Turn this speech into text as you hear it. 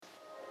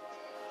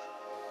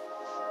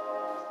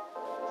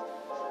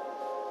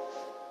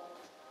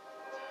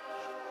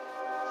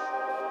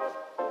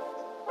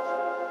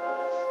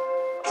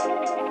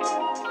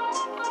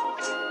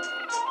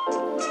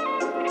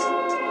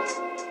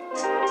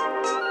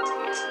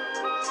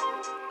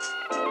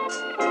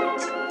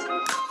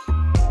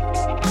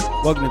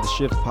Welcome to the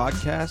Shift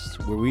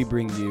Podcast, where we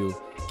bring you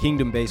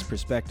kingdom-based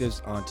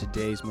perspectives on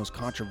today's most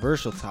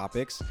controversial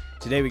topics.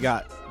 Today we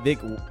got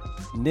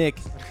Nick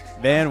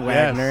Van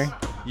Wagner.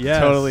 Yes.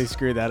 Totally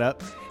screwed that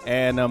up.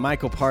 And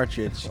Michael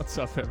Partridge. What's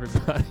up,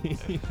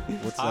 everybody?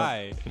 What's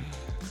Hi. up?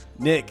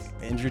 Nick,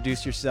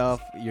 introduce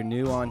yourself. You're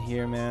new on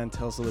here, man.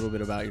 Tell us a little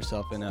bit about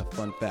yourself and a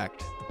fun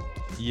fact.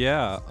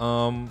 Yeah,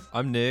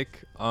 I'm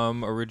Nick.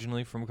 I'm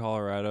originally from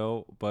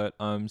Colorado, but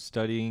I'm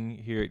studying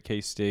here at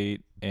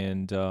K-State,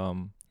 and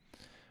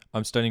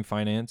I'm studying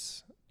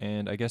finance.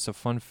 And I guess a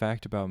fun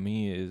fact about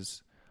me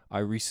is I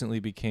recently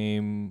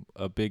became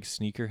a big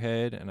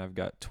sneakerhead, and I've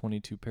got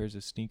 22 pairs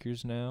of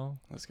sneakers now.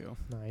 Let's go.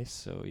 Nice.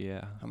 So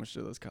yeah. How much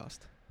do those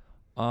cost?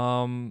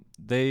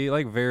 They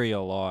vary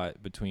a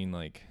lot between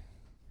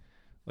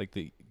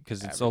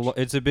because Average.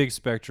 it's a big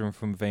spectrum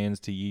from Vans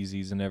to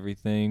Yeezys and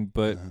everything,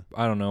 but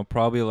I don't know,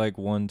 probably like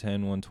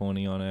 110,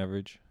 120 on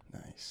average.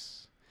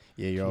 Nice.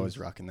 Yeah, you're always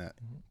rocking that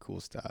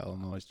cool style.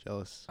 I'm always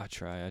jealous. I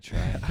try.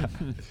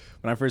 When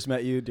I first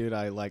met you, dude,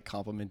 I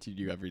complimented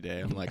you every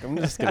day. I'm like, I'm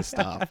just gonna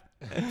stop.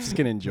 I'm just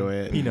gonna enjoy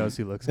it. He knows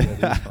he looks good.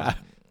 He's fine.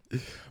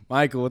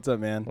 Michael, what's up,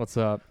 man? What's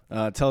up?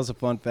 Tell us a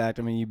fun fact.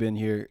 I mean, you've been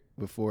here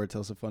before.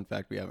 Tell us a fun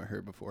fact we haven't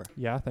heard before.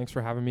 Yeah, thanks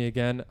for having me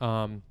again.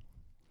 Fun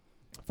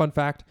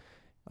fact,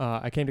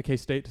 I came to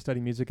K-State to study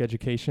music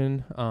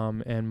education,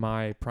 and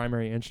my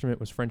primary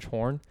instrument was French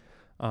horn.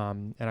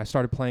 And I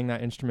started playing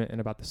that instrument in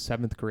about the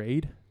 7th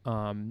grade.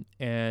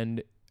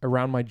 And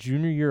around my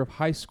junior year of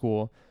high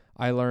school,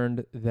 I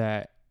learned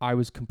that I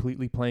was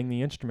completely playing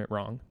the instrument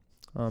wrong.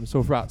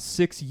 So for about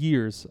 6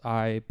 years,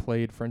 I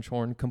played French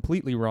horn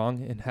completely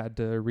wrong and had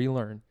to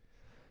relearn.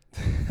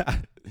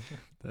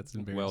 That's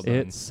embarrassing. Well done.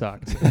 It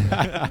sucked.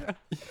 I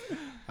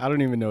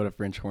don't even know what a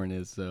French horn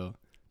is, so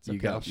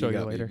Okay, I'll show you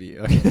got me later. beat.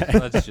 Okay.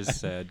 That's just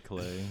sad,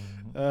 Clay.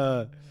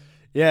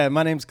 Yeah,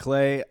 my name's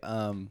Clay.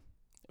 A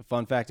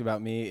fun fact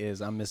about me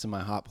is I'm missing my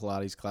hot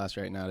Pilates class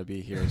right now to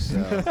be here,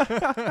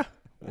 so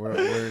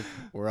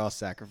we're all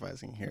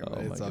sacrificing here, but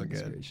it's all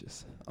good.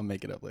 Gracious. I'll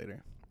make it up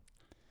later.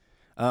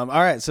 All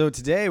right, so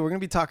today we're going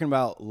to be talking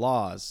about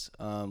laws,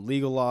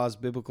 legal laws,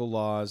 biblical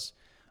laws,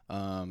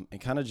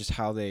 and kind of just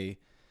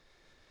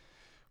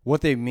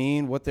what they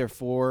mean, what they're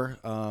for,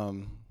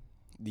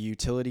 the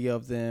utility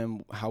of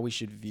them, how we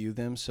should view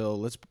them. So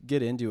let's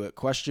get into it.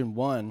 Question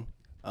 1,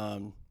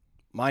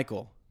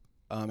 Michael,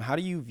 how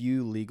do you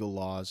view legal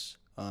laws,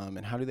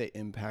 and how do they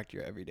impact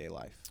your everyday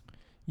life?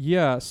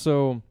 Yeah,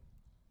 so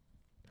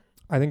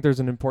I think there's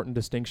an important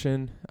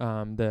distinction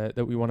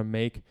that we want to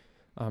make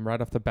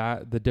right off the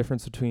bat, the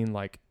difference between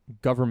like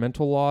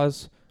governmental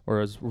laws, or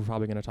as we're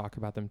probably going to talk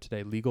about them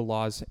today, legal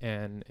laws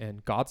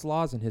and God's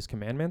laws and his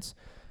commandments.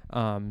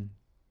 And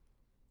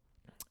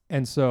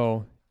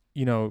so,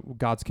 you know,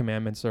 God's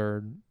commandments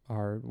are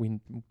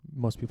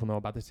most people know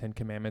about the 10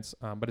 Commandments,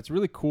 but it's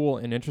really cool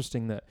and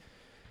interesting that,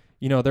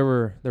 you know, there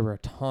were a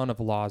ton of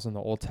laws in the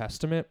Old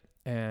Testament,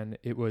 and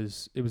it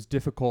was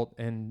difficult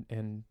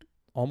and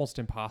almost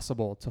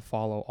impossible to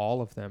follow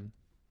all of them.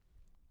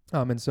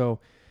 And so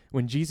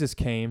when Jesus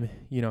came,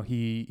 you know,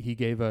 he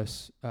gave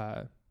us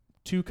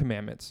 2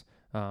 commandments,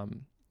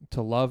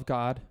 to love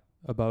God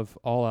above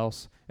all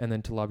else, and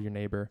then to love your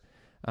neighbor.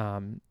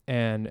 And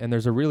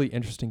there's a really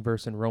interesting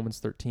verse in Romans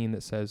 13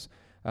 that says,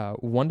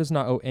 one does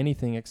not owe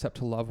anything except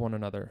to love one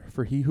another.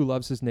 For he who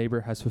loves his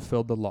neighbor has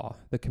fulfilled the law.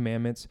 The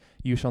commandments,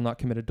 you shall not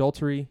commit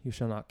adultery, you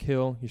shall not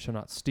kill, you shall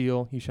not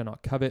steal, you shall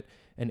not covet,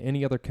 and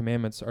any other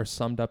commandments are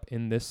summed up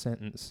in this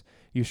sentence: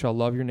 you shall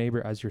love your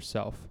neighbor as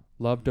yourself.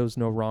 Love does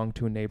no wrong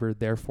to a neighbor,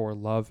 therefore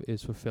love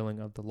is fulfilling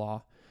of the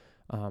law.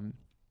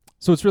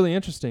 So it's really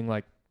interesting,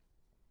 like,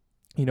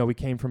 you know, we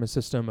came from a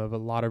system of a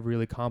lot of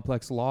really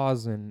complex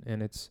laws, and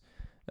it's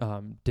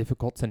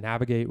difficult to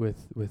navigate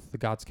with the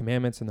God's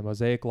commandments and the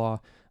Mosaic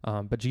law.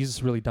 But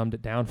Jesus really dumbed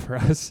it down for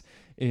us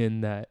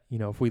in that, you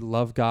know, if we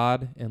love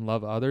God and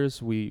love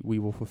others, we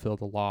will fulfill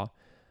the law.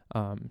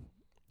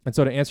 And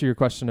so to answer your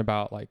question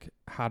about like,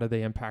 how do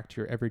they impact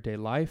your everyday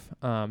life?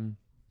 You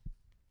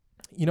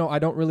know, I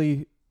don't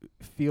really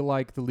feel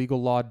like the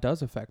legal law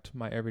does affect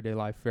my everyday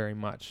life very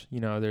much. You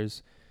know,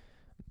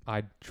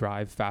 I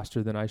drive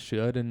faster than I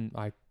should, and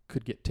I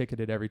could get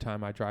ticketed every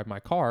time I drive my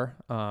car.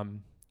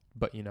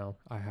 But, you know,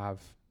 I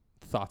have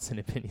thoughts and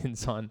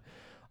opinions on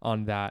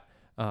that.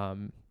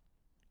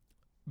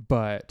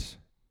 But,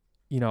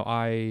 you know,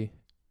 I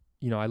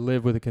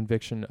live with a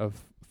conviction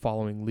of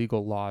following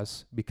legal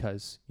laws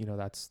because, you know,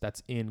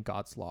 that's in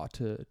God's law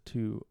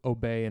to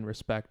obey and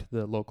respect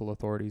the local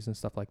authorities and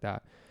stuff like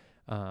that.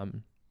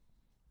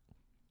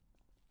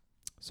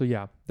 So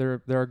yeah,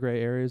 there are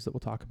gray areas that we'll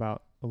talk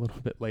about a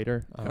little bit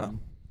later.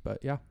 But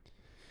yeah.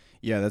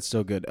 Yeah, that's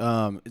so good.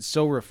 It's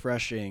so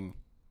refreshing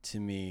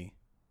to me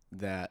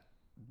that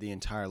the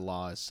entire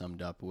law is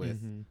summed up with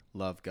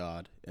love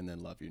God and then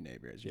love your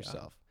neighbor as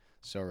yourself.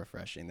 So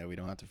refreshing that we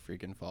don't have to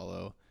freaking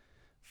follow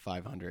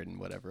 500 and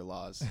whatever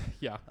laws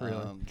Yeah,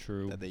 really.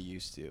 True. that they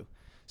used to.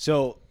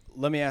 So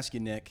let me ask you,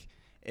 Nick,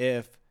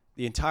 if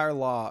the entire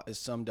law is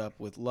summed up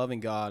with loving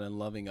God and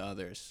loving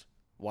others,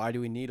 why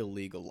do we need a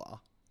legal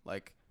law?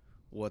 Like,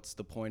 what's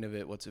the point of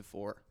it? What's it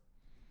for?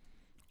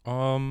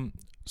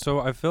 So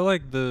I feel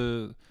like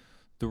the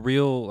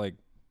real like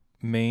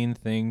main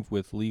thing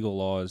with legal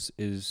laws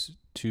is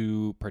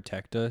to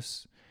protect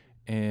us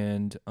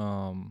and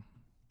to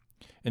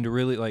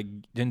really like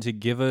and to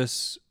give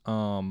us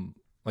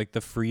like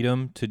the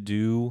freedom to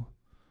do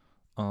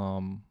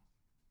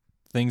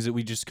things that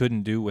we just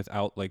couldn't do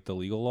without like the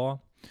legal law,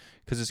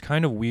 because it's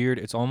kind of weird.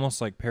 It's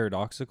almost like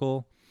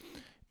paradoxical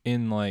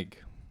in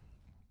like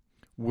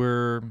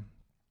we're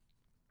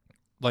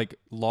like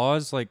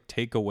laws like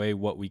take away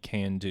what we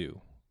can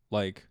do.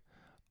 Like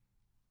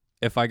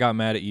if I got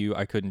mad at you,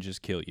 I couldn't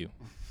just kill you.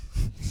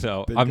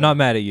 So I'm not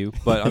mad at you,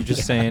 but I'm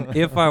just saying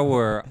if I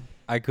were,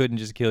 I couldn't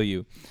just kill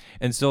you.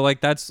 And so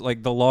like that's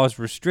like the law's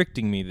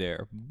restricting me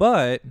there.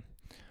 But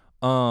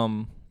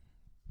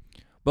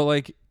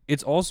like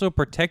it's also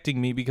protecting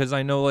me, because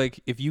I know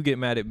like if you get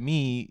mad at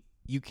me,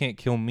 you can't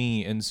kill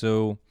me. And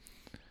so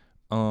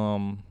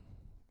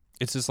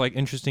it's this like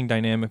interesting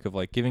dynamic of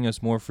like giving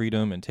us more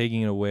freedom and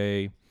taking it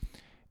away.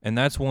 And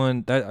that's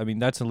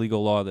a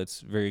legal law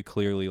that's very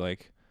clearly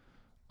like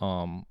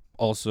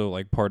also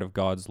like part of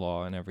God's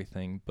law and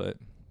everything. But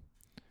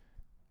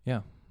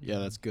yeah. Yeah,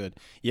 that's good.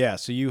 Yeah,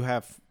 so you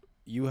have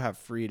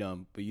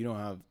freedom, but you don't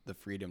have the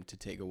freedom to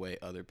take away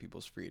other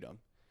people's freedom.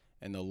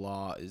 And the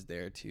law is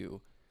there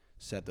to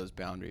set those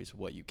boundaries of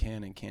what you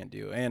can and can't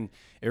do. And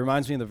it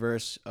reminds me of the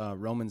verse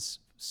Romans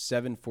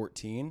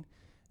 7:14.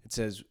 It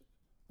says,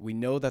 "We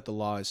know that the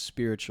law is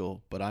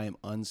spiritual, but I am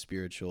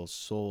unspiritual,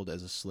 sold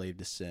as a slave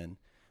to sin."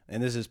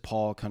 And this is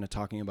Paul kind of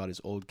talking about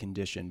his old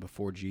condition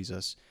before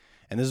Jesus.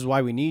 And this is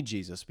why we need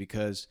Jesus,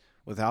 because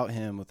without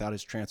him, without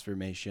his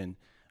transformation,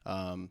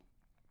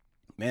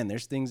 man,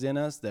 there's things in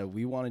us that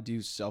we want to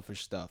do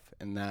selfish stuff.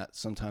 And that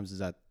sometimes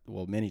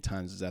many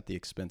times is at the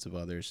expense of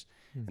others.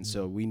 Mm-hmm. And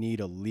so we need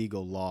a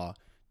legal law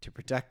to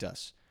protect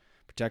us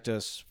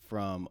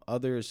from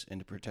others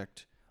and to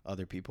protect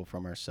other people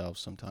from ourselves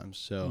sometimes.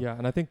 So yeah,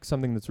 and I think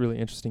something that's really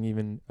interesting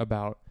even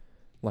about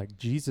like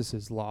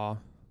Jesus's law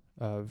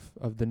of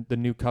the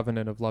new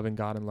covenant of loving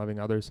God and loving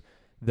others,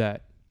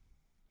 that,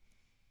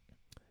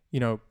 you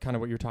know, kind of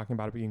what you're talking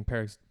about being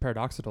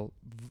paradoxical,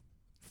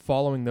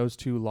 following those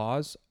two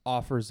laws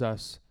offers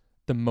us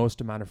the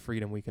most amount of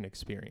freedom we can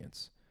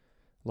experience.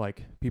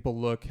 Like people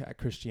look at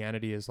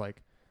Christianity as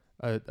like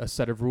a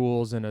set of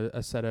rules and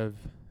a set of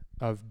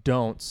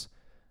don'ts.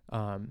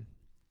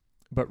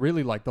 But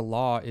really like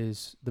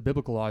the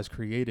biblical law is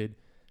created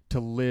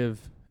to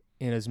live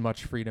in as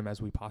much freedom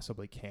as we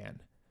possibly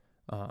can.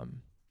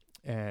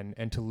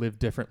 And to live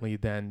differently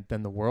than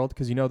the world.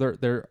 Because, you know,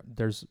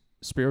 there's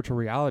spiritual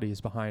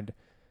realities behind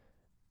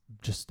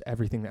just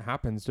everything that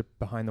happens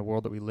behind the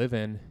world that we live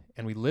in,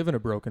 and we live in a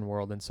broken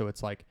world. And so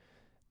it's like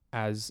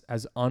as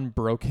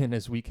unbroken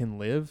as we can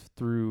live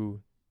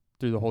through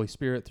the Holy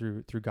Spirit,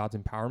 through God's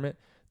empowerment,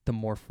 the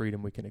more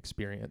freedom we can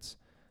experience.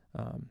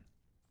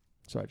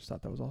 So I just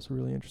thought that was also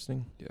really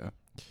interesting. yeah,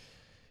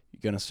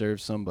 you're gonna serve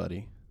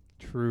somebody.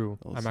 True.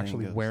 I'm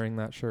actually wearing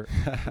that shirt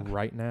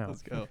right now.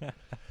 Let's go.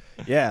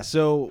 Yeah,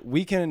 so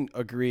we can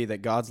agree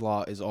that God's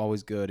law is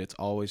always good. It's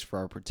always for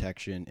our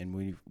protection,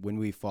 and when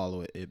we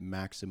follow it, it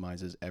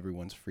maximizes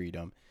everyone's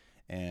freedom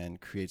and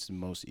creates the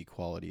most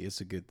equality. It's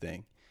a good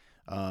thing.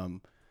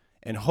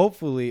 And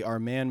hopefully our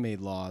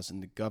man-made laws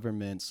and the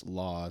government's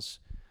laws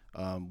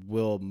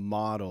will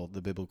model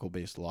the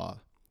biblical-based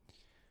law.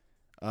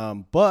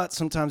 But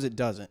sometimes it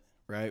doesn't,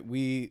 right?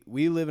 We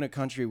live in a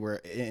country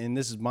where, and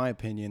this is my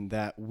opinion,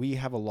 that we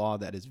have a law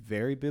that is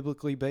very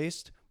biblically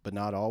based, but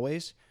not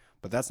always.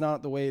 But that's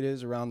not the way it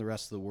is around the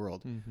rest of the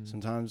world. Mm-hmm.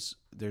 Sometimes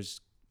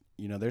there's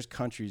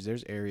countries,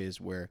 there's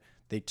areas where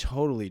they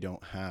totally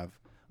don't have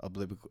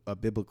a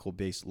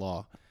biblical-based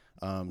law.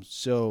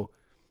 So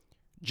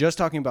just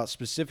talking about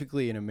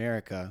specifically in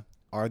America,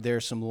 are there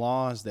some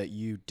laws that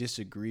you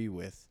disagree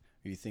with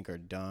or you think are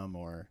dumb,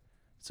 or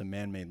some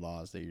man-made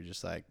laws that you're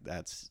just like,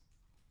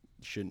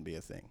 shouldn't be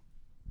a thing?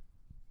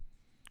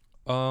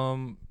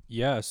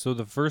 Yeah, so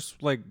the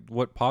first, like,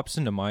 what pops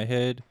into my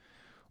head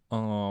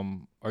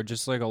are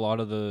just like a lot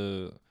of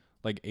the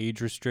like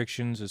age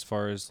restrictions as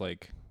far as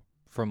like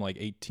from like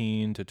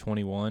 18 to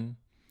 21.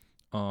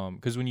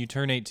 Because when you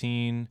turn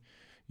 18,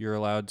 you're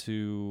allowed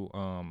to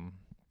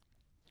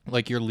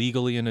like you're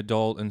legally an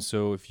adult, and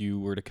so if you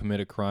were to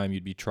commit a crime,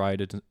 you'd be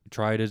tried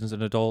as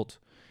an adult,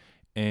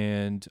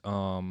 and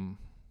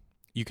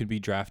you could be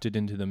drafted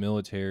into the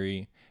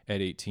military at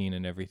 18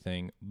 and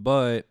everything,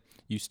 but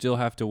you still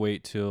have to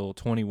wait till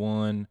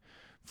 21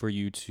 for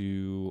you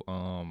to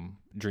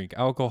drink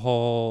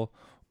alcohol,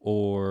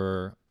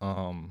 or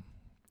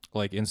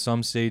like in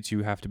some states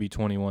you have to be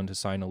 21 to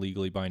sign a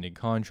legally binding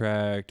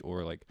contract,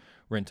 or like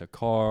rent a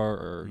car,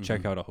 or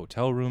check out a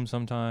hotel room.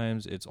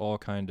 Sometimes it's all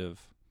kind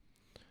of,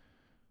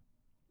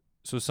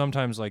 so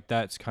sometimes like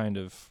that's kind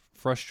of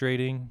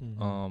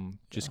frustrating,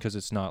 just because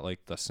it's not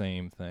like the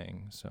same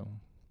thing. So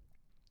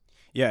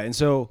Yeah, and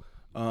so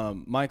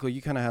Michael,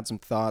 you kind of had some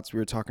thoughts. We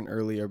were talking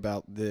earlier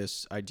about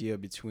this idea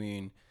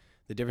between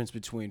the difference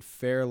between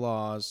fair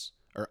laws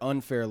or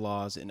unfair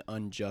laws and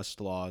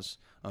unjust laws.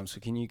 So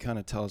can you kind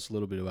of tell us a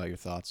little bit about your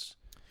thoughts?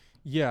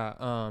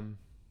 Yeah.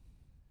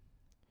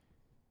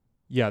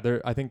 Yeah.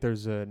 I think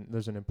there's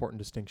an important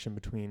distinction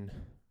between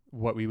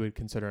what we would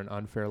consider an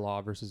unfair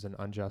law versus an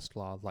unjust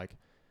law.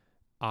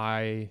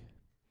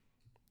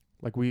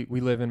 We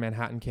live in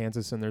Manhattan,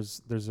 Kansas, and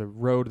there's a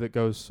road that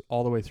goes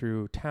all the way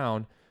through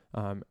town,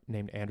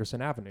 named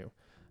Anderson Avenue.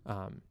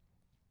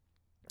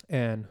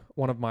 And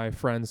one of my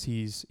friends,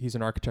 he's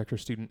an architecture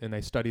student, and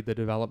they studied the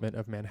development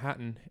of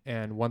Manhattan.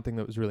 And one thing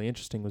that was really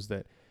interesting was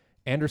that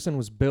Anderson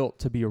was built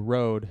to be a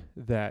road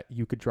that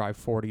you could drive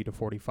 40 to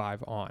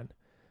 45 on.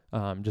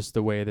 Just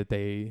the way that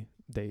they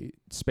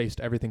spaced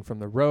everything from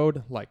the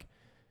road, like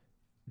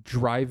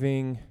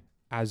driving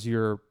as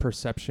your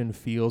perception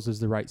feels is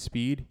the right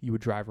speed, you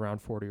would drive around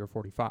 40 or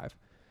 45.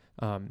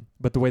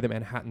 But the way that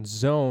Manhattan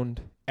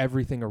zoned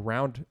everything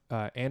around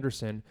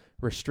Anderson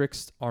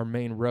restricts our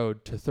main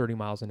road to 30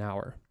 miles an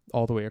hour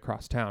all the way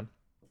across town.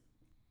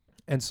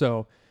 And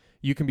so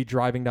you can be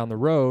driving down the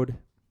road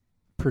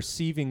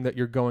perceiving that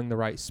you're going the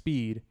right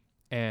speed,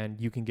 and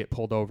you can get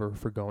pulled over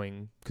for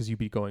going, because you'd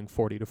be going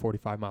 40 to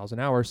 45 miles an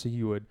hour. So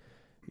you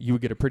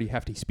would get a pretty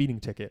hefty speeding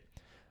ticket.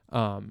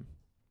 And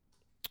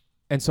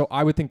so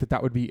I would think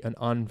that would be an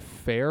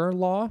unfair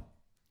law,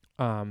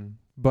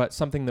 but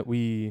something that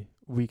we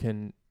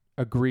can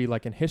agree,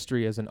 like in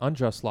history, as an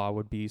unjust law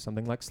would be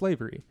something like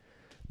slavery.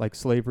 Like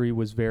slavery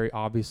was very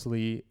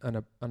obviously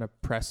an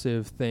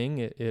oppressive thing.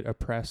 It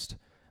oppressed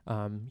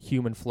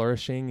human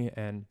flourishing,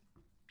 and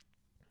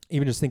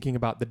even just thinking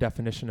about the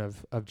definition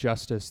of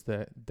justice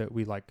that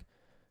we like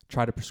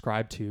try to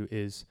prescribe to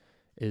is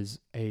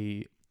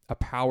a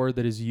power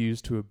that is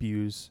used to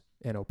abuse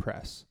and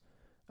oppress.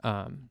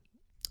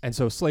 And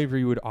so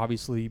slavery would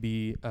obviously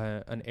be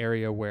an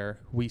area where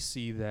we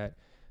see that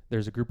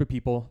there's a group of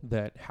people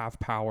that have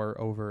power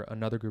over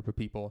another group of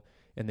people,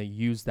 and they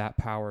use that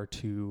power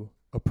to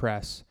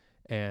oppress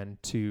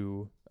and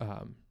to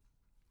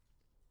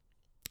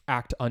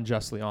act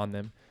unjustly on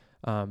them.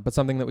 But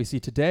something that we see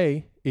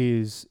today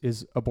is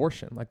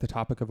abortion. Like the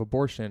topic of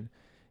abortion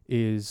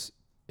is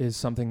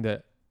something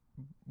that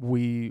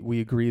we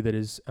agree that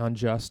is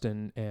unjust,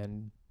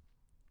 and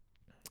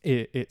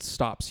it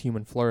stops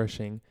human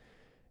flourishing.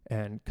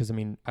 And because, I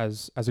mean,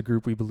 as a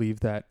group, we believe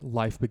that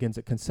life begins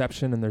at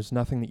conception, and there's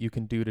nothing that you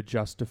can do to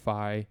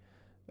justify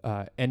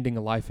ending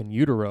a life in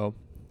utero.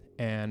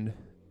 And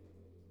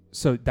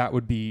so that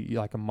would be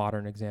like a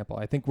modern example.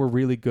 I think we're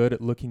really good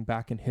at looking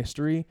back in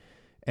history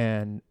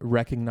and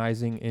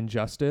recognizing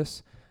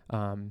injustice,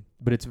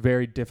 but it's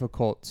very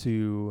difficult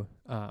to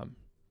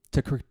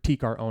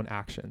critique our own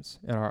actions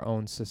and our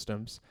own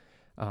systems.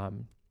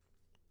 And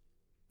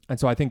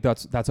so I think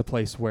that's a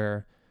place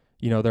where,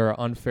 there are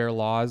unfair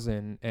laws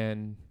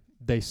and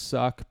they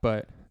suck,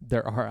 but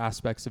there are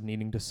aspects of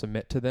needing to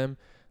submit to them.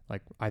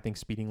 Like I think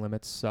speed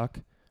limits suck,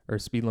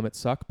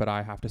 but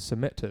I have to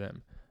submit to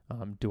them.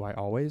 Do I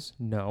always?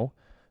 No.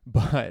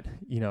 But,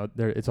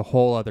 it's a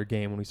whole other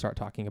game when we start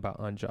talking about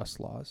unjust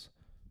laws.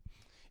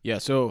 Yeah,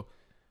 so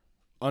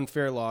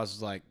unfair laws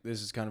is like,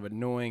 this is kind of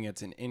annoying.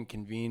 It's an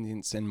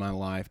inconvenience in my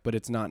life, but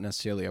it's not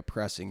necessarily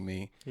oppressing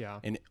me.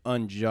 Yeah. And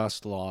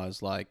unjust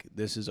laws, like,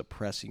 this is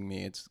oppressing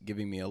me. It's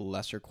giving me a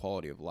lesser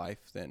quality of life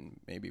than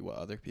maybe what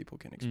other people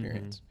can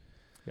experience.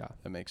 Mm-hmm. Yeah.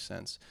 That makes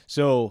sense.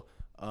 So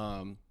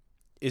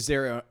is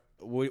there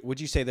would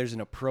you say there's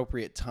an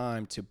appropriate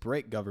time to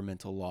break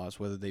governmental laws,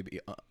 whether they be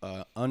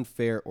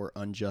unfair or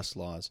unjust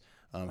laws?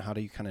 How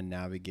do you kind of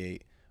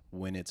navigate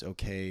when it's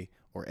okay,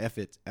 or if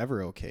it's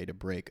ever okay, to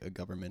break a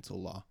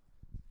governmental law?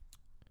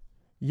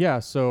 Yeah.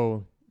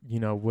 So,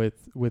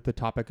 with the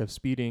topic of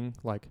speeding,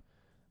 like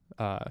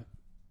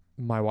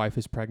my wife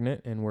is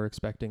pregnant and we're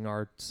expecting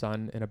our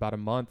son in about a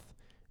month.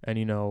 And,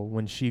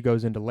 when she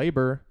goes into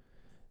labor,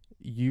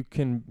 you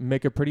can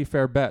make a pretty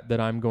fair bet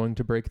that I'm going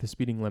to break the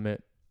speeding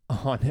limit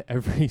on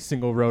every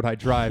single road I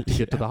drive to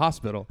get to the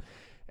hospital.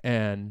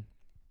 And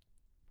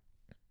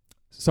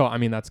so, I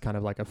mean, that's kind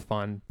of like a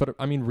fun, but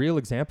I mean, real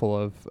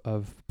example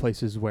of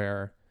places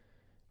where,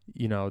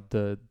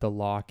 the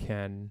law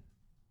can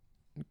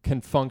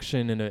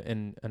function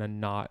in a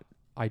not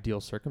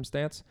ideal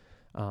circumstance.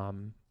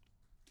 But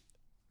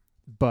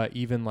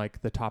even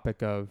like the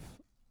topic of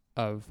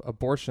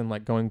abortion,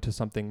 like going to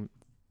something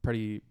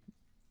pretty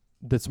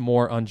that's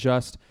more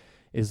unjust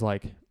is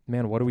like,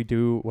 man, what do we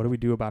do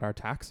about our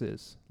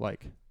taxes?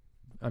 Like,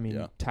 I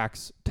mean,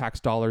 tax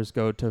dollars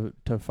go to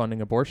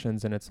funding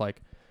abortions, and it's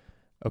like,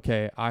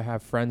 okay, I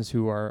have friends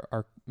who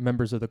are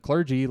members of the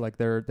clergy, like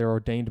they're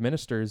ordained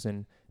ministers,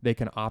 and they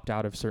can opt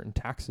out of certain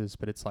taxes,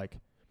 but it's like,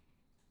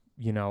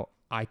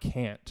 I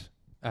can't,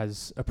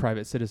 as a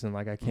private citizen,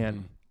 like I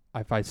can't,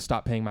 if I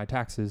stop paying my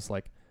taxes,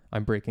 like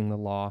I'm breaking the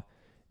law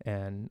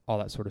and all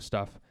that sort of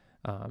stuff.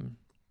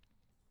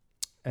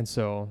 And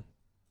so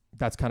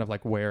that's kind of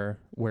like where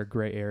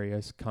gray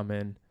areas come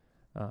in.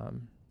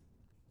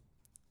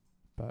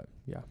 But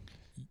yeah.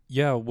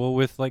 Yeah, well,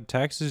 with like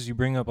taxes, you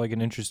bring up like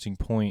an interesting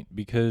point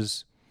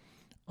because,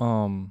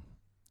 in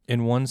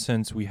one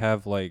sense, we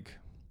have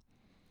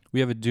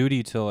a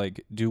duty to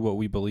like do what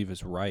we believe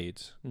is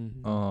right,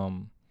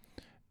 Mm-hmm.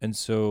 and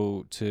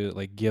so to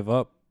like give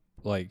up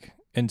like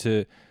and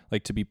to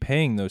be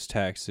paying those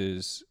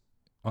taxes,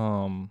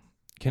 can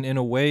in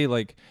a way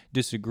like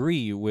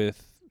disagree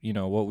with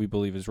what we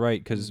believe is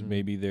right because Mm-hmm.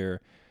 maybe they're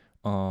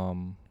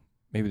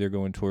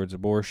going towards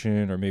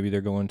abortion or maybe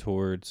they're going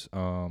towards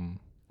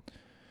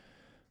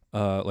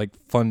like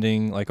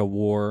funding like a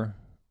war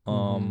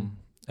Mm-hmm.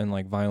 and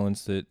like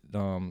violence that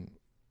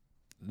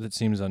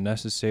seems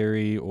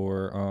unnecessary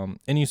or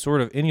any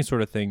sort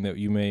of thing that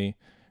you may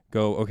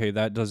go, okay,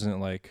 that doesn't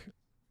like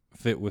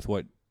fit with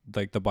what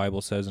like the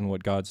Bible says and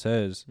what God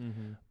says.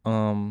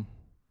 Mm-hmm.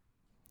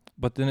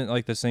 But then at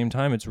like the same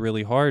time it's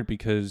really hard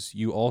because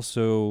you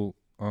also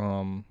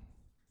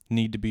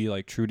need to be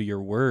like true to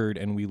your word,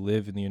 and we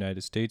live in the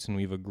United States and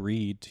we've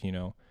agreed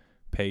to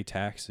pay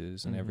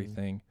taxes and Mm-hmm.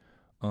 everything.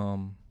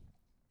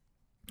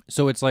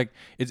 So it's like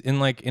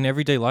in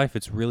everyday life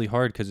it's really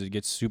hard because it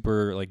gets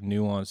super like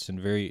nuanced and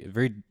very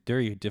very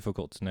very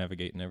difficult to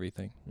navigate and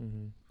everything.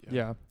 Mm-hmm. Yeah.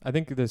 Yeah, I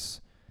think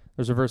there's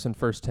a verse in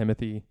First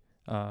Timothy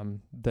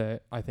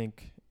that I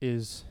think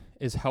is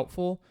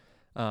helpful,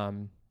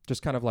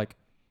 just kind of like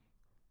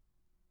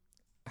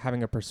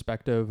having a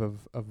perspective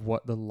of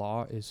what the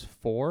law is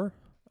for.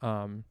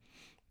 And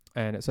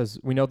it says,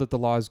 we know that the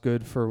law is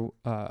good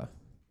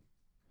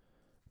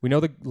we know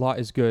the law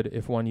is good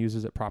if one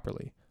uses it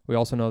properly. We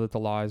also know that the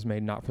law is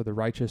made not for the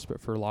righteous, but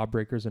for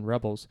lawbreakers and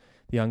rebels,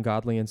 the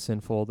ungodly and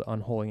sinful, the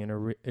unholy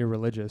and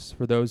irreligious,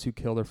 for those who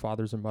kill their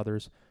fathers and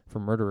mothers, for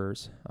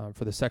murderers,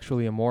 for the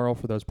sexually immoral,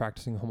 for those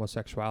practicing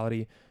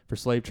homosexuality, for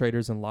slave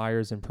traders and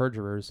liars and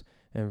perjurers,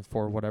 and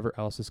for whatever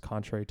else is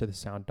contrary to the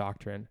sound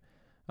doctrine.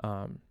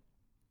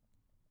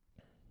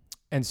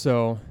 And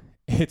so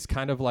it's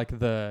kind of like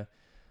the,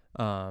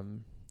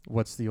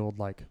 what's the old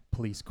like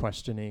police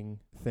questioning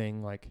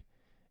thing? Like,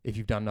 if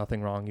you've done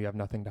nothing wrong, you have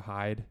nothing to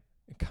hide,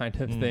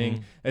 kind of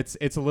thing.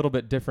 It's a little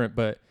bit different,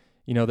 but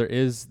there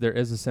is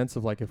a sense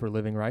of like, if we're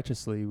living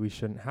righteously, we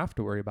shouldn't have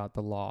to worry about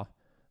the law.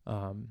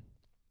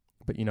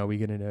 But we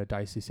get into a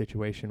dicey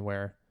situation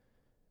where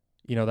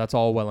that's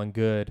all well and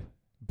good,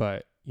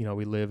 but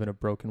we live in a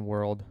broken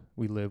world.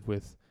 We live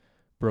with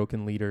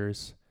broken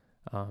leaders,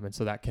 and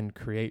so that can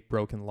create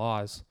broken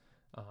laws.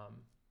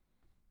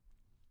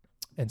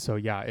 And so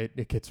yeah,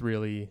 it gets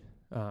really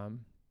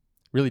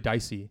really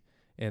dicey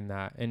in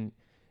that. And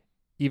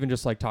even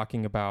just like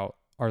talking about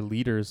our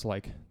leaders,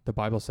 like the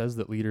Bible says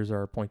that leaders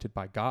are appointed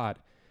by God.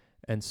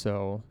 And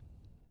so,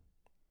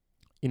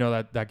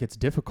 that gets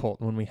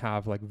difficult when we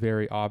have like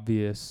very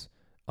obvious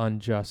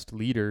unjust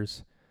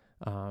leaders.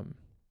 Cause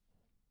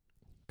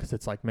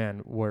it's like,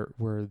 man,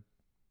 was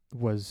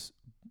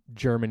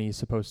Germany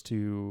supposed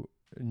to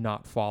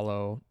not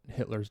follow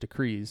Hitler's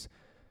decrees?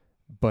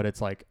 But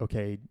it's like,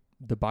 okay,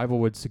 the Bible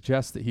would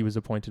suggest that he was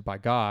appointed by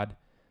God.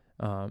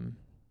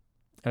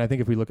 And I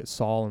think if we look at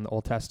Saul in the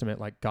Old Testament,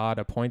 like God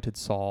appointed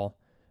Saul,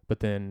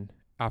 but then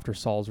after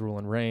Saul's rule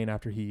and reign,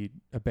 after he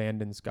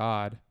abandons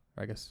God,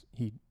 or I guess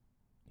he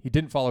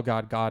didn't follow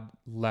God, God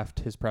left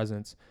his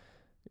presence.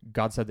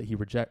 God said that he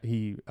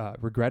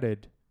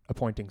regretted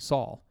appointing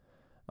Saul.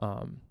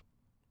 And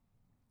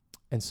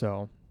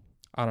so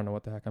I don't know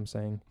what the heck I'm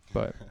saying,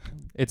 but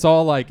it's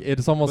all like,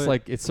 it's almost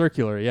like it's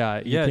circular. Yeah.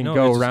 You can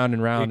go round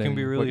and round. It can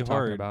be really what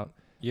hard. About.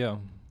 Yeah.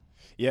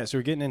 Yeah, so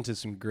we're getting into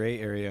some gray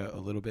area a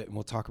little bit, and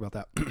we'll talk about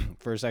that.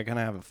 First, I kind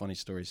of have a funny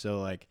story. So,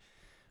 like,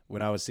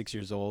 when I was 6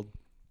 years old,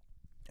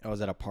 I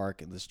was at a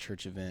park at this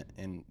church event,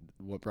 and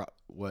what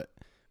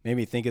made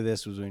me think of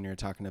this was when you were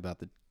talking about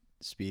the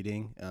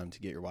speeding to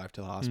get your wife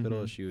to the hospital.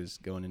 Mm-hmm. She was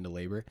going into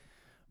labor.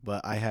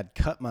 But I had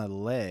cut my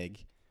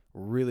leg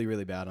really,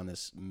 really bad on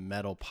this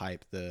metal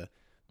pipe. The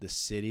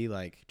city,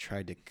 like,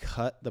 tried to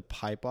cut the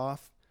pipe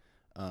off.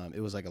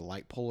 It was like a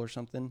light pole or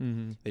something.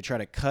 Mm-hmm. They tried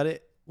to cut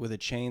it with a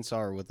chainsaw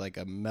or with like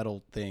a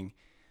metal thing.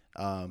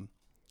 And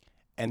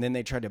then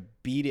they tried to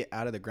beat it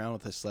out of the ground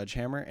with a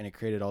sledgehammer, and it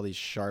created all these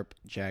sharp,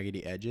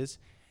 jaggedy edges.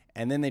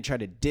 And then they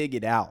tried to dig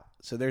it out.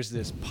 So there's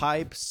this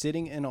pipe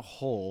sitting in a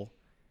hole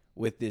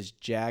with this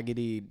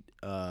jaggedy,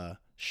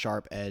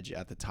 sharp edge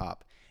at the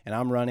top. And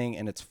I'm running,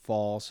 and it's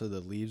fall, so the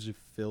leaves have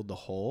filled the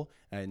hole.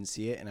 And I didn't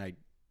see it, and I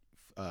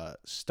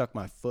stuck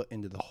my foot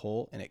into the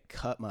hole, and it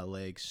cut my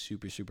leg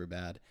super, super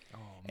bad. Oh,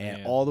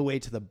 and all the way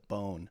to the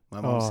bone. My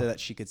mom said that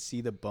she could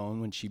see the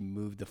bone when she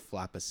moved the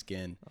flap of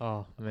skin.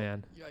 Oh,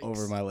 man.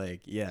 Over my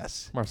leg.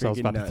 Yes. Marcel's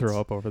about to throw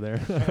up over there.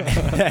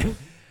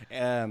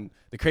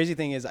 The crazy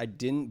thing is I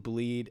didn't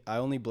bleed. I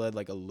only bled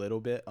like a little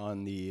bit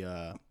on the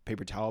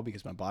paper towel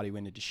because my body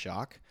went into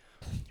shock.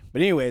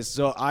 But anyways,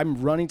 so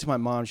I'm running to my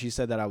mom. She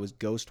said that I was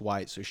ghost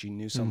white, so she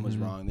knew something was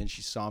wrong. Then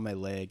she saw my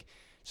leg.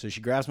 So she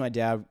grabs my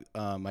dad.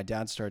 My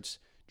dad starts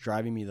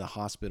driving me to the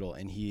hospital,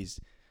 and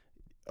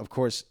of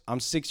course, I'm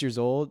 6 years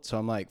old, so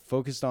I'm like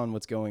focused on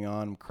what's going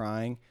on. I'm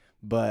crying,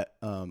 but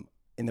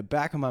in the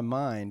back of my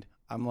mind,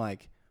 I'm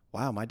like,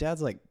 wow, my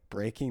dad's like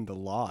breaking the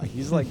law.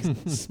 He's like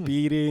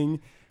speeding,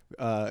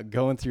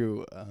 going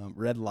through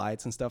red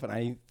lights and stuff. And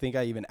I think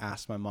I even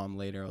asked my mom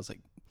later. I was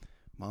like,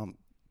 Mom,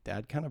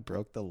 Dad kind of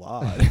broke the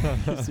law.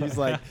 She's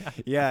like,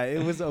 yeah,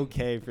 it was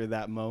okay for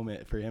that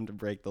moment for him to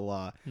break the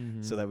law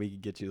so that we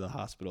could get you to the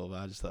hospital. But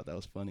I just thought that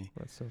was funny.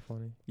 That's so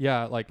funny.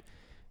 Yeah, like,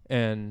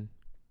 and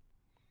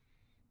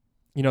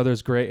you know,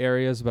 there's gray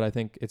areas, but I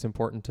think it's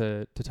important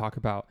to talk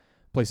about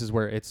places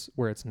where it's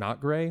not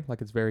gray,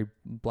 like it's very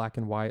black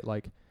and white.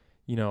 Like,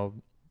 you know,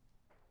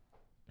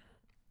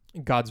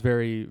 God's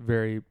very,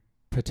 very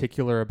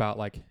particular about,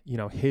 like, you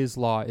know, his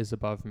law is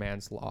above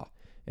man's law,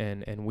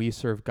 and we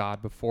serve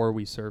God before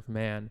we serve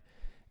man.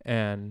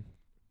 And,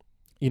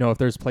 you know, if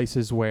there's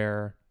places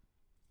where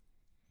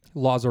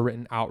laws are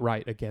written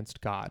outright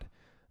against God,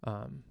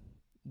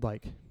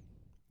 like,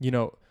 you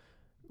know,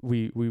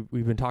 we've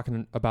been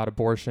talking about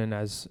abortion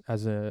as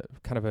a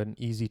kind of an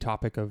easy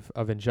topic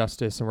of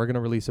injustice, and we're going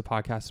to release a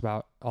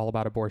podcast all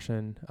about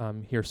abortion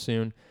here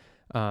soon.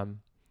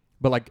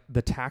 But like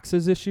the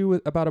taxes issue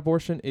about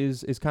abortion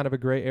is kind of a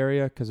gray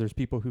area, because there's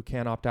people who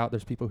can opt out,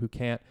 there's people who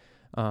can't.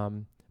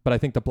 But I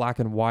think the black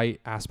and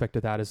white aspect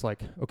of that is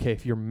like, okay,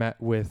 if you're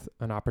met with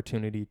an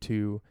opportunity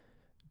to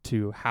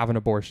have an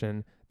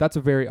abortion, that's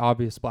a very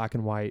obvious black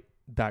and white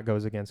that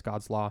goes against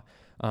God's law.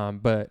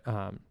 But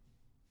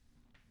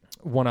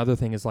one other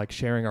thing is like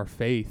sharing our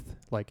faith.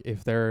 Like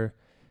if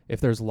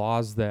there's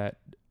laws that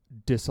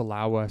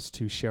disallow us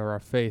to share our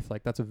faith,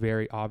 like that's a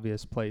very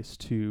obvious place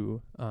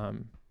to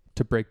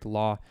break the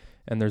law.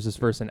 And there's this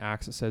verse in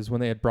Acts that says, when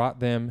they had brought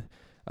them,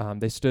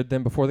 they stood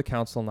them before the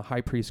council, and the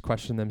high priest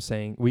questioned them,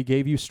 saying, we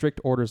gave you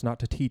strict orders not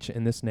to teach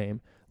in this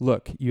name.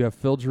 Look, you have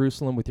filled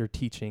Jerusalem with your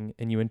teaching,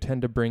 and you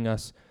intend to bring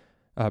this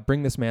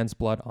man's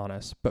blood on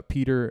us. But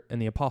Peter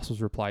and the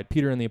apostles replied.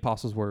 Peter and the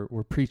apostles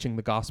were preaching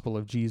the gospel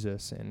of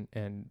Jesus,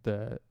 and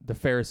the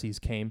Pharisees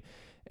came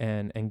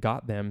and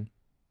got them.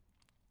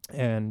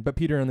 But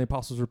Peter and the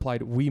apostles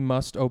replied, we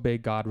must obey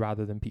God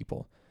rather than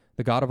people.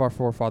 The God of our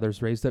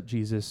forefathers raised up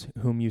Jesus,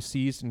 whom you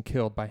seized and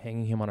killed by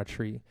hanging him on a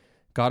tree.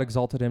 God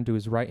exalted him to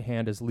his right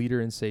hand as leader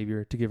and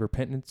savior, to give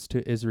repentance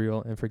to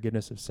Israel and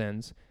forgiveness of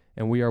sins.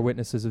 And we are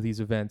witnesses of these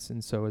events,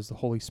 and so is the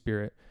Holy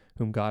Spirit,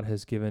 whom God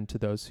has given to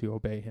those who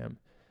obey him.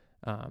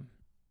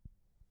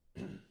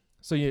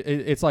 So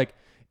it's like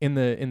in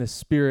the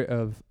spirit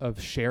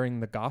of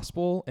sharing the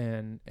gospel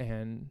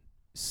and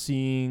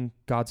seeing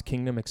God's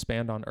kingdom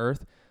expand on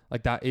earth,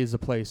 like that is a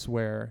place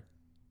where,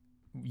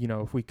 you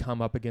know, if we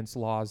come up against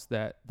laws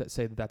that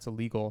say that that's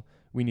illegal,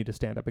 we need to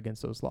stand up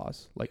against those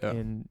laws. Like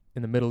in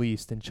the Middle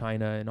East, in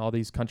China, and all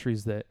these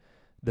countries that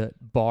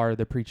bar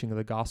the preaching of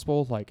the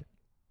gospel, like,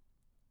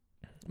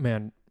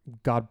 man,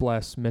 God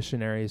bless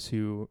missionaries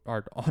who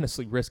are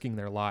honestly risking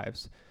their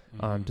lives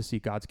to see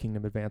God's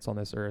kingdom advance on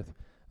this earth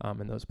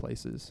in those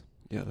places.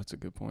 Yeah, that's a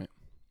good point.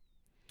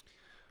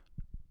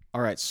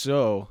 All right,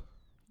 so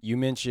you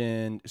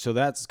mentioned, so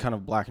that's kind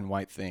of black and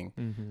white thing.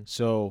 Mm-hmm.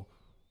 So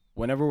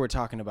whenever we're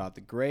talking about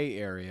the gray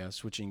area,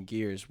 switching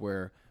gears,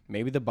 where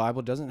maybe the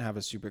Bible doesn't have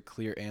a super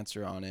clear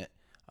answer on it,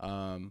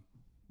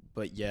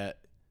 but yet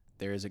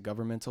there is a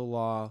governmental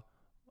law,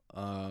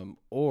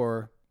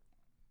 or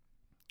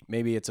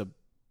maybe it's a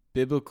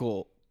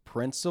biblical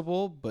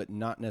principle, but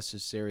not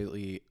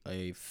necessarily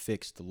a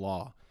fixed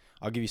law.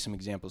 I'll give you some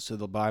examples. So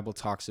the Bible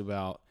talks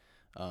about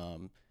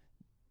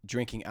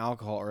drinking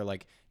alcohol, or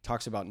like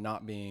talks about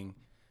not being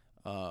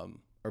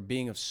or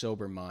being of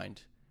sober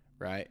mind,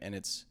 right? And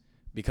it's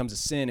becomes a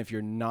sin if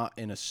you're not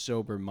in a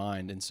sober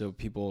mind. And so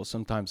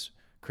sometimes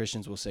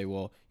Christians will say,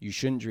 well, you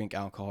shouldn't drink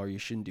alcohol, or you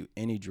shouldn't do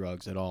any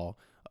drugs at all.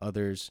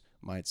 Others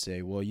might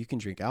say, well, you can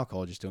drink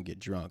alcohol, just don't get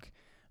drunk.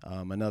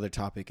 Another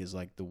topic is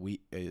like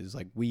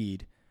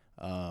weed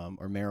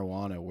or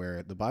marijuana,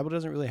 where the Bible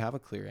doesn't really have a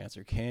clear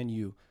answer. Can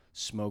you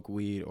smoke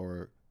weed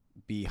or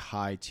be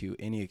high to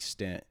any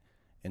extent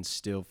and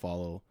still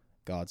follow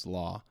God's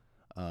law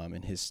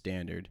and his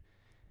standard?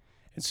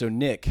 And so,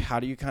 Nick, how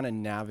do you kind of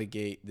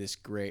navigate this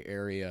gray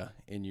area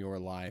in your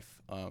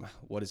life?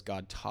 What has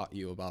God taught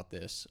you about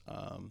this?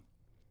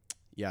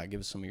 Give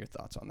us some of your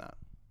thoughts on that.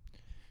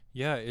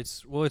 Yeah,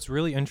 it's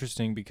really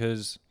interesting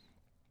because,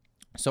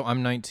 so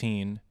I'm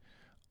 19,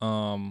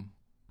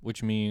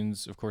 which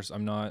means, of course,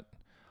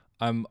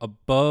 I'm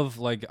above,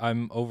 like,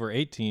 I'm over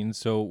 18.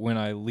 So when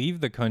I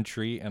leave the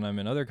country and I'm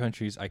in other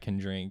countries, I can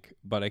drink,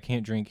 but I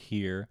can't drink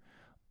here.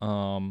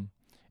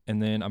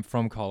 And then I'm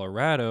from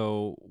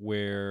Colorado,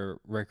 where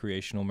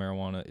recreational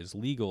marijuana is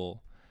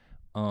legal.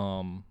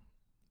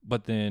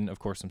 But then, of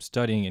course, I'm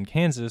studying in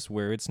Kansas,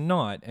 where it's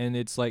not. And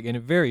it's like, and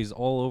it varies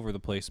all over the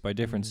place by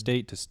different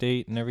state to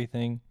state and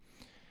everything.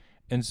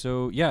 And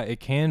so, yeah,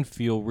 it can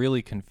feel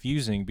really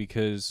confusing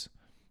because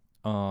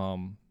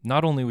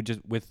not only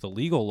with the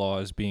legal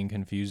laws being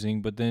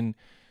confusing, but then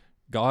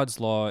God's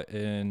law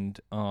and,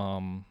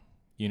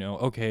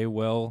 okay,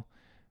 well,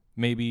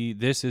 maybe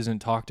this isn't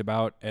talked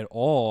about at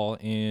all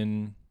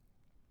in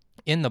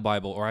the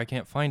Bible, or I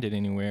can't find it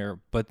anywhere,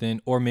 but then,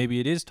 or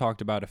maybe it is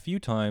talked about a few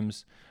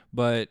times,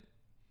 but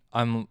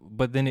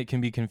then it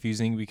can be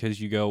confusing because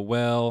you go,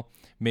 well,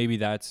 maybe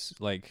that's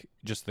like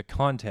just the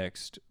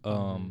context.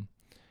 And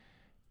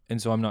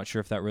and so I'm not sure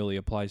if that really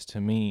applies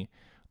to me.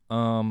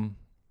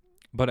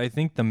 But I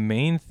think the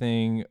main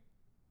thing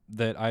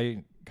that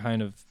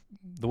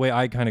the way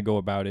I kind of go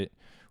about it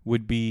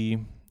would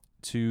be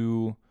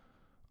to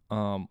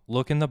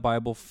look in the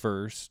Bible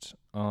first.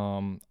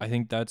 I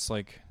think that's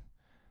a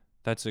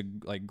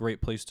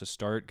great place to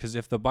start, because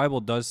if the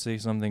Bible does say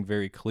something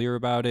very clear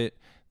about it,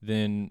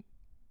 then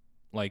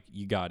like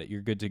you got it,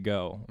 you're good to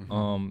go.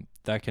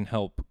 That can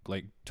help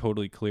like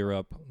totally clear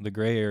up the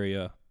gray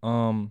area.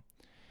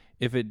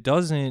 If it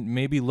doesn't,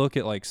 maybe look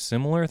at like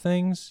similar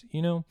things,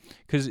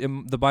 because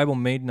the Bible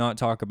may not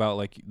talk about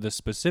like the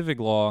specific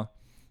law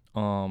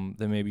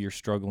that maybe you're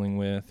struggling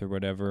with or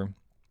whatever.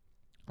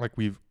 Like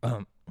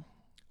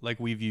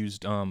we've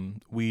used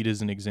weed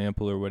as an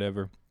example or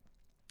whatever.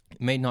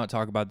 It may not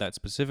talk about that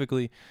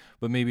specifically,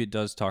 but maybe it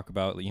does talk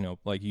about,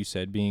 like you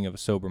said, being of a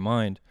sober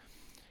mind.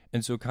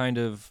 And so kind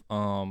of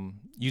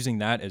using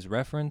that as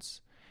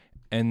reference,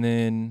 and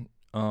then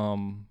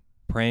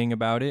praying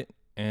about it,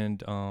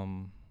 and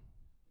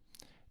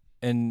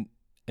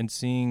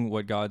seeing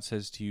what God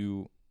says to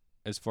you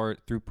as far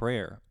through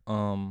prayer.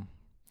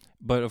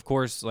 But of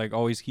course, like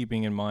always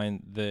keeping in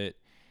mind that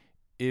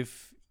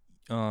if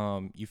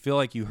you feel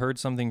like you heard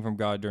something from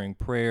God during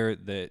prayer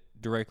that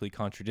directly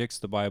contradicts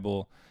the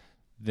Bible,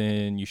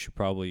 then you should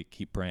probably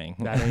keep praying.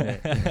 That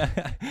ain't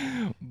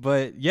it.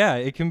 But yeah,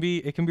 it can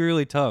be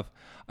really tough.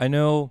 I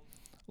know,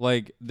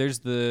 like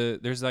there's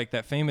like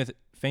that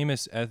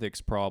famous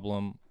ethics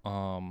problem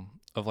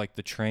of like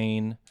the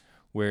train,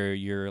 where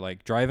you're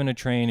like driving a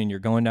train and you're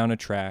going down a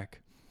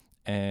track,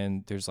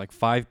 and there's like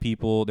 5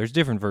 people. There's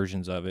different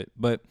versions of it,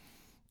 but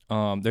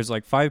there's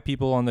like 5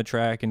 people on the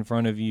track in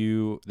front of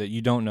you that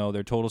you don't know.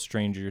 They're total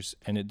strangers,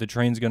 and the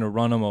train's going to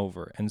run them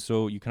over. And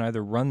so you can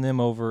either run them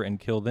over and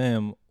kill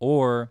them,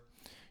 or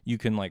you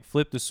can like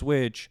flip the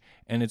switch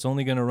and it's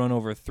only going to run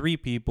over 3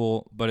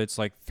 people, but it's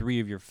like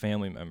 3 of your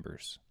family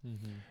members.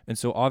 Mm-hmm. And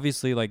so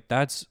obviously like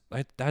that's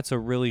a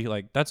really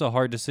that's a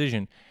hard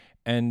decision.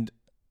 And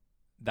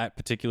that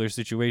particular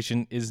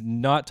situation is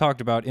not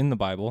talked about in the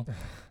Bible.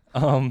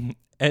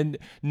 And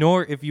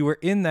nor, if you were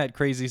in that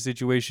crazy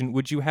situation,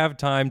 would you have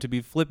time to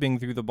be flipping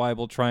through the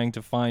Bible trying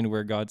to find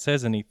where God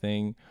says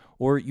anything,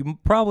 or you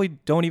probably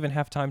don't even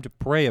have time to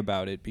pray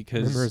about it,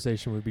 because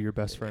memorization would be your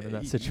best friend in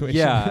that situation.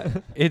 Yeah,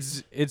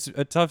 it's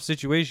a tough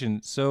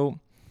situation. So,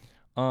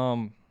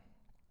 so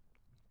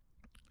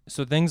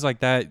things like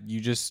that, you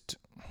just,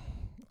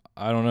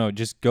 I don't know,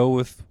 just go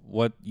with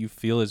what you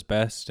feel is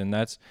best, and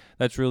that's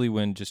really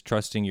when just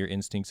trusting your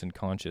instincts and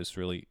conscience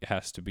really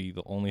has to be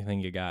the only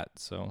thing you got.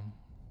 So.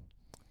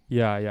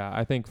 Yeah.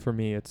 I think for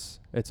me, it's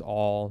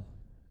all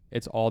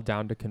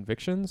down to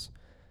convictions,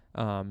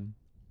 and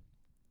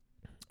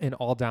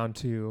all down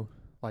to,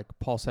 like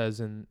Paul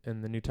says in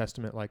the New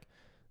Testament, like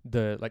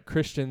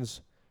Christians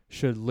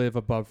should live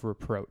above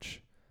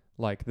reproach,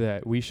 like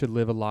that we should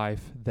live a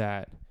life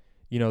that,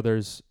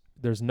 there's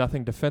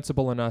nothing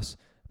defensible in us,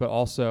 but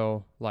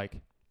also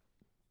like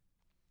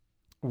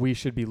we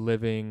should be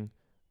living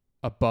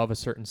above a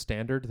certain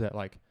standard that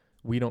like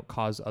we don't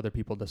cause other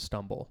people to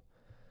stumble.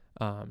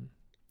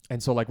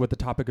 And so like with the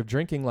topic of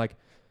drinking, like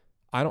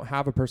I don't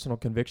have a personal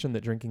conviction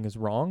that drinking is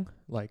wrong.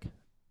 Like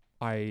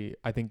I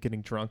think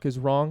getting drunk is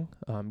wrong,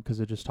 because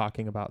they're just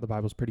talking about, the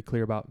Bible's pretty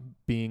clear about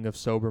being of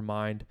sober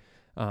mind.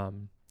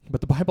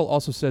 But the Bible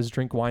also says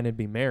drink wine and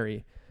be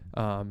merry.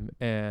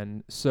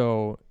 And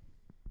so,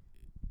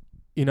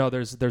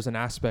 there's an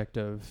aspect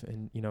of,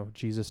 and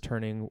Jesus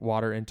turning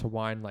water into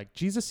wine, like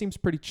Jesus seems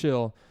pretty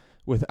chill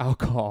with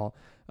alcohol.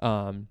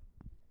 But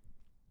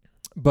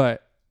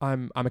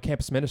I'm a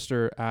campus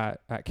minister at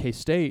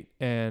K-State,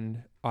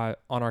 and on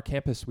our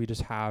campus we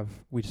just have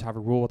a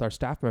rule with our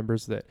staff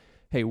members that,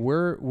 hey,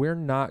 we're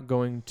not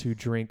going to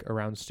drink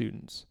around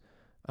students,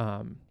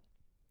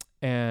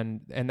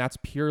 and that's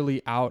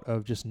purely out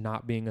of just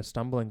not being a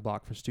stumbling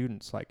block for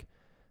students. Like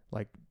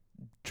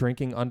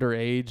drinking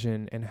underage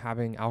and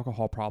having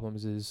alcohol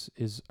problems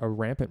is a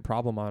rampant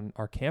problem on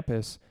our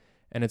campus,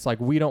 and it's like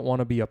we don't want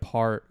to be a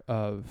part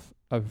of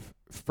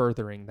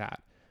furthering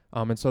that,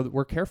 and so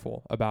we're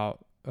careful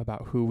about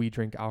who we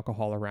drink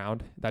alcohol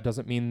around. That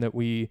doesn't mean that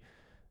we,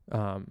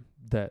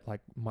 that like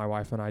my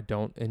wife and I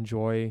don't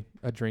enjoy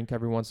a drink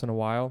every once in a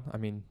while. I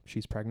mean,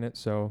 she's pregnant,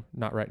 so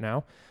not right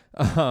now.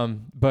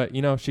 But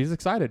she's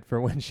excited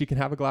for when she can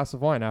have a glass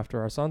of wine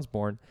after our son's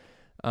born.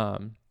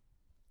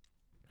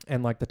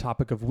 And like the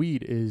topic of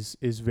weed is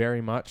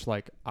very much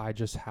like, I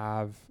just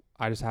have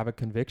a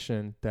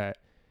conviction that,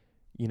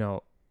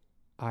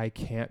 I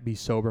can't be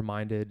sober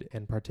minded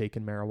and partake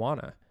in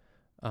marijuana.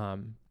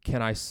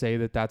 Can I say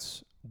that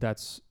that's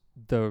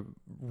the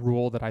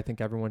rule that I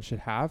think everyone should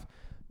have?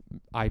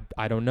 I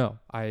don't know.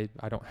 I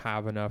don't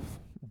have enough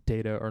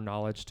data or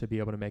knowledge to be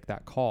able to make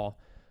that call.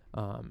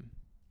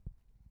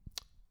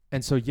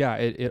 And so, yeah,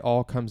 it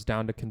all comes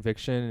down to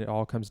conviction. It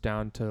all comes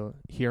down to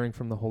hearing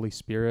from the Holy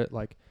Spirit.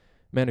 Like,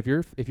 man, if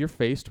you're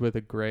faced with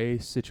a gray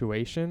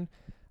situation,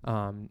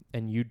 and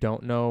you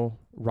don't know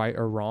right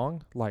or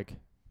wrong, like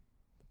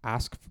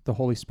ask the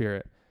Holy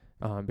Spirit,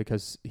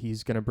 because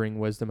he's going to bring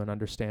wisdom and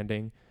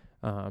understanding.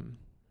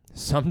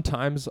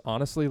 Sometimes,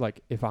 honestly,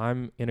 like if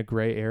I'm in a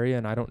gray area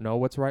and I don't know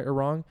what's right or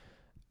wrong,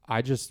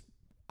 I just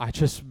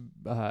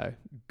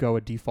go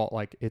a default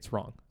like it's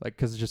wrong, like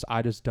because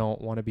I just don't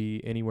want to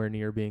be anywhere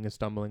near being a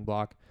stumbling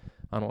block.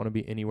 I don't want to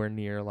be anywhere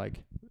near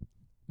like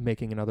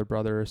making another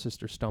brother or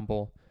sister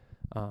stumble.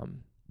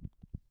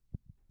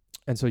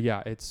 And so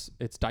yeah, it's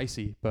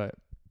dicey, but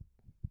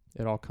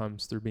it all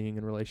comes through being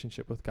in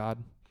relationship with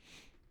God.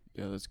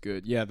 Yeah, that's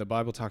good. Yeah, the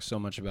Bible talks so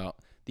much about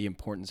the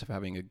importance of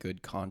having a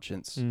good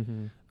conscience,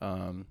 Mm-hmm.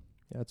 Yeah,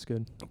 that's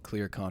good. a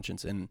clear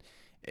conscience, and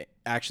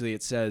actually,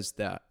 it says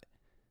that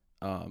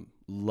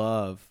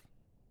love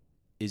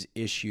is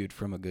issued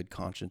from a good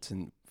conscience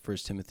in 1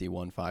 Timothy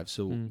 1:5.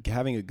 So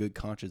having a good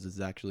conscience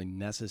is actually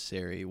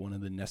necessary, one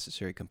of the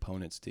necessary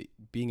components to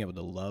being able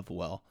to love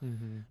well.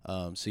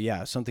 Mm-hmm. So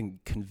yeah, if something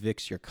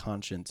convicts your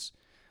conscience,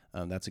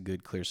 that's a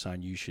good, clear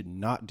sign. You should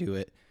not do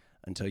it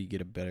until you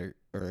get a better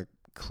or a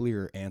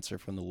clearer answer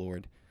from the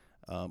Lord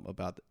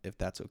about if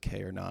that's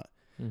okay or not.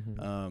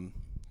 Mm-hmm.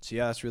 So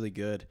yeah, that's really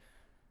good.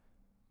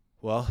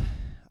 Well,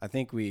 I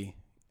think we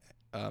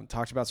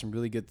talked about some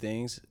really good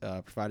things,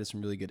 provided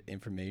some really good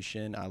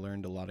information. I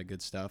learned a lot of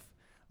good stuff.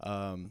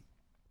 But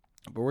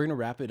we're going to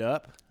wrap it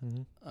up.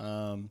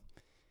 Mm-hmm.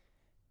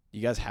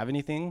 You guys have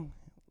anything?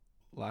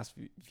 Last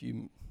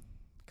few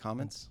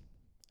comments?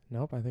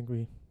 Nope, I think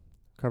we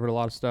covered a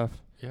lot of stuff.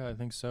 Yeah, I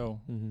think so.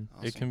 Mm-hmm.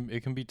 Awesome.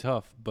 It can be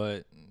tough,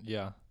 but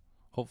yeah,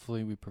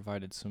 hopefully we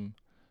provided some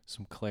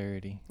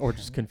clarity. Or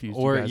just confused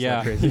Or you guys yeah,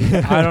 like crazy.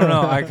 I don't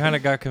know. I kind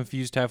of got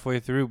confused halfway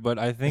through, but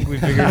I think we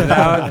figured it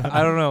out.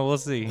 I don't know. We'll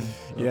see.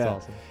 That's Yeah.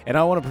 awesome. And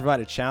I want to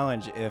provide a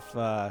challenge. If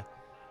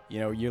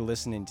you're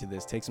listening to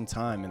this, take some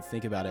time and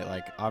think about it.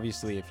 Like,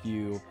 obviously, if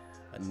you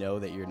know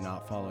that you're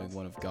not following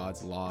one of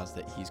God's laws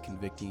that he's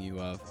convicting you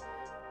of,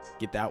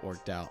 get that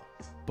worked out.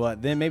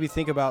 But then maybe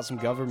think about some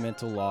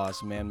governmental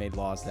laws, man-made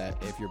laws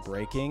that if you're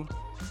breaking,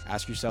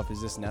 ask yourself,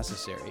 is this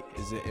necessary?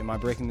 Am I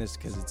breaking this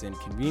because it's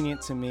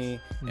inconvenient to me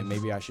and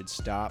maybe I should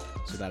stop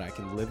so that I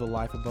can live a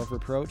life above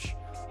reproach?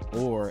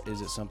 Or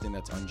is it something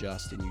that's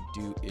unjust and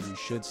you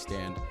should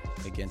stand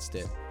against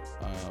it?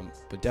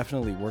 But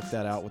definitely work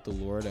that out with the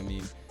Lord. I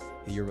mean,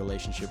 your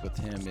relationship with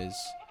him is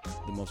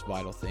the most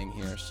vital thing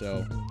here.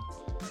 So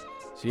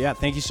yeah,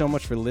 thank you so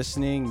much for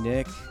listening,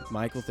 Nick,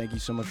 Michael. Thank you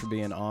so much for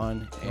being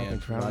on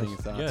and providing your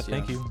thoughts. Yeah,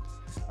 thank you.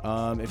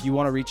 If you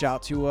want to reach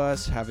out to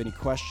us, have any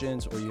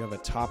questions, or you have a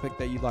topic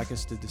that you'd like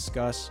us to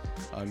discuss,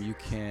 you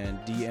can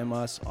DM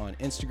us on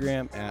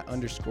Instagram at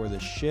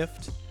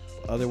 _theshift.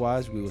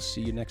 Otherwise, we will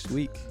see you next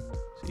week.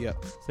 See ya.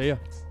 See ya.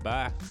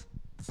 Bye.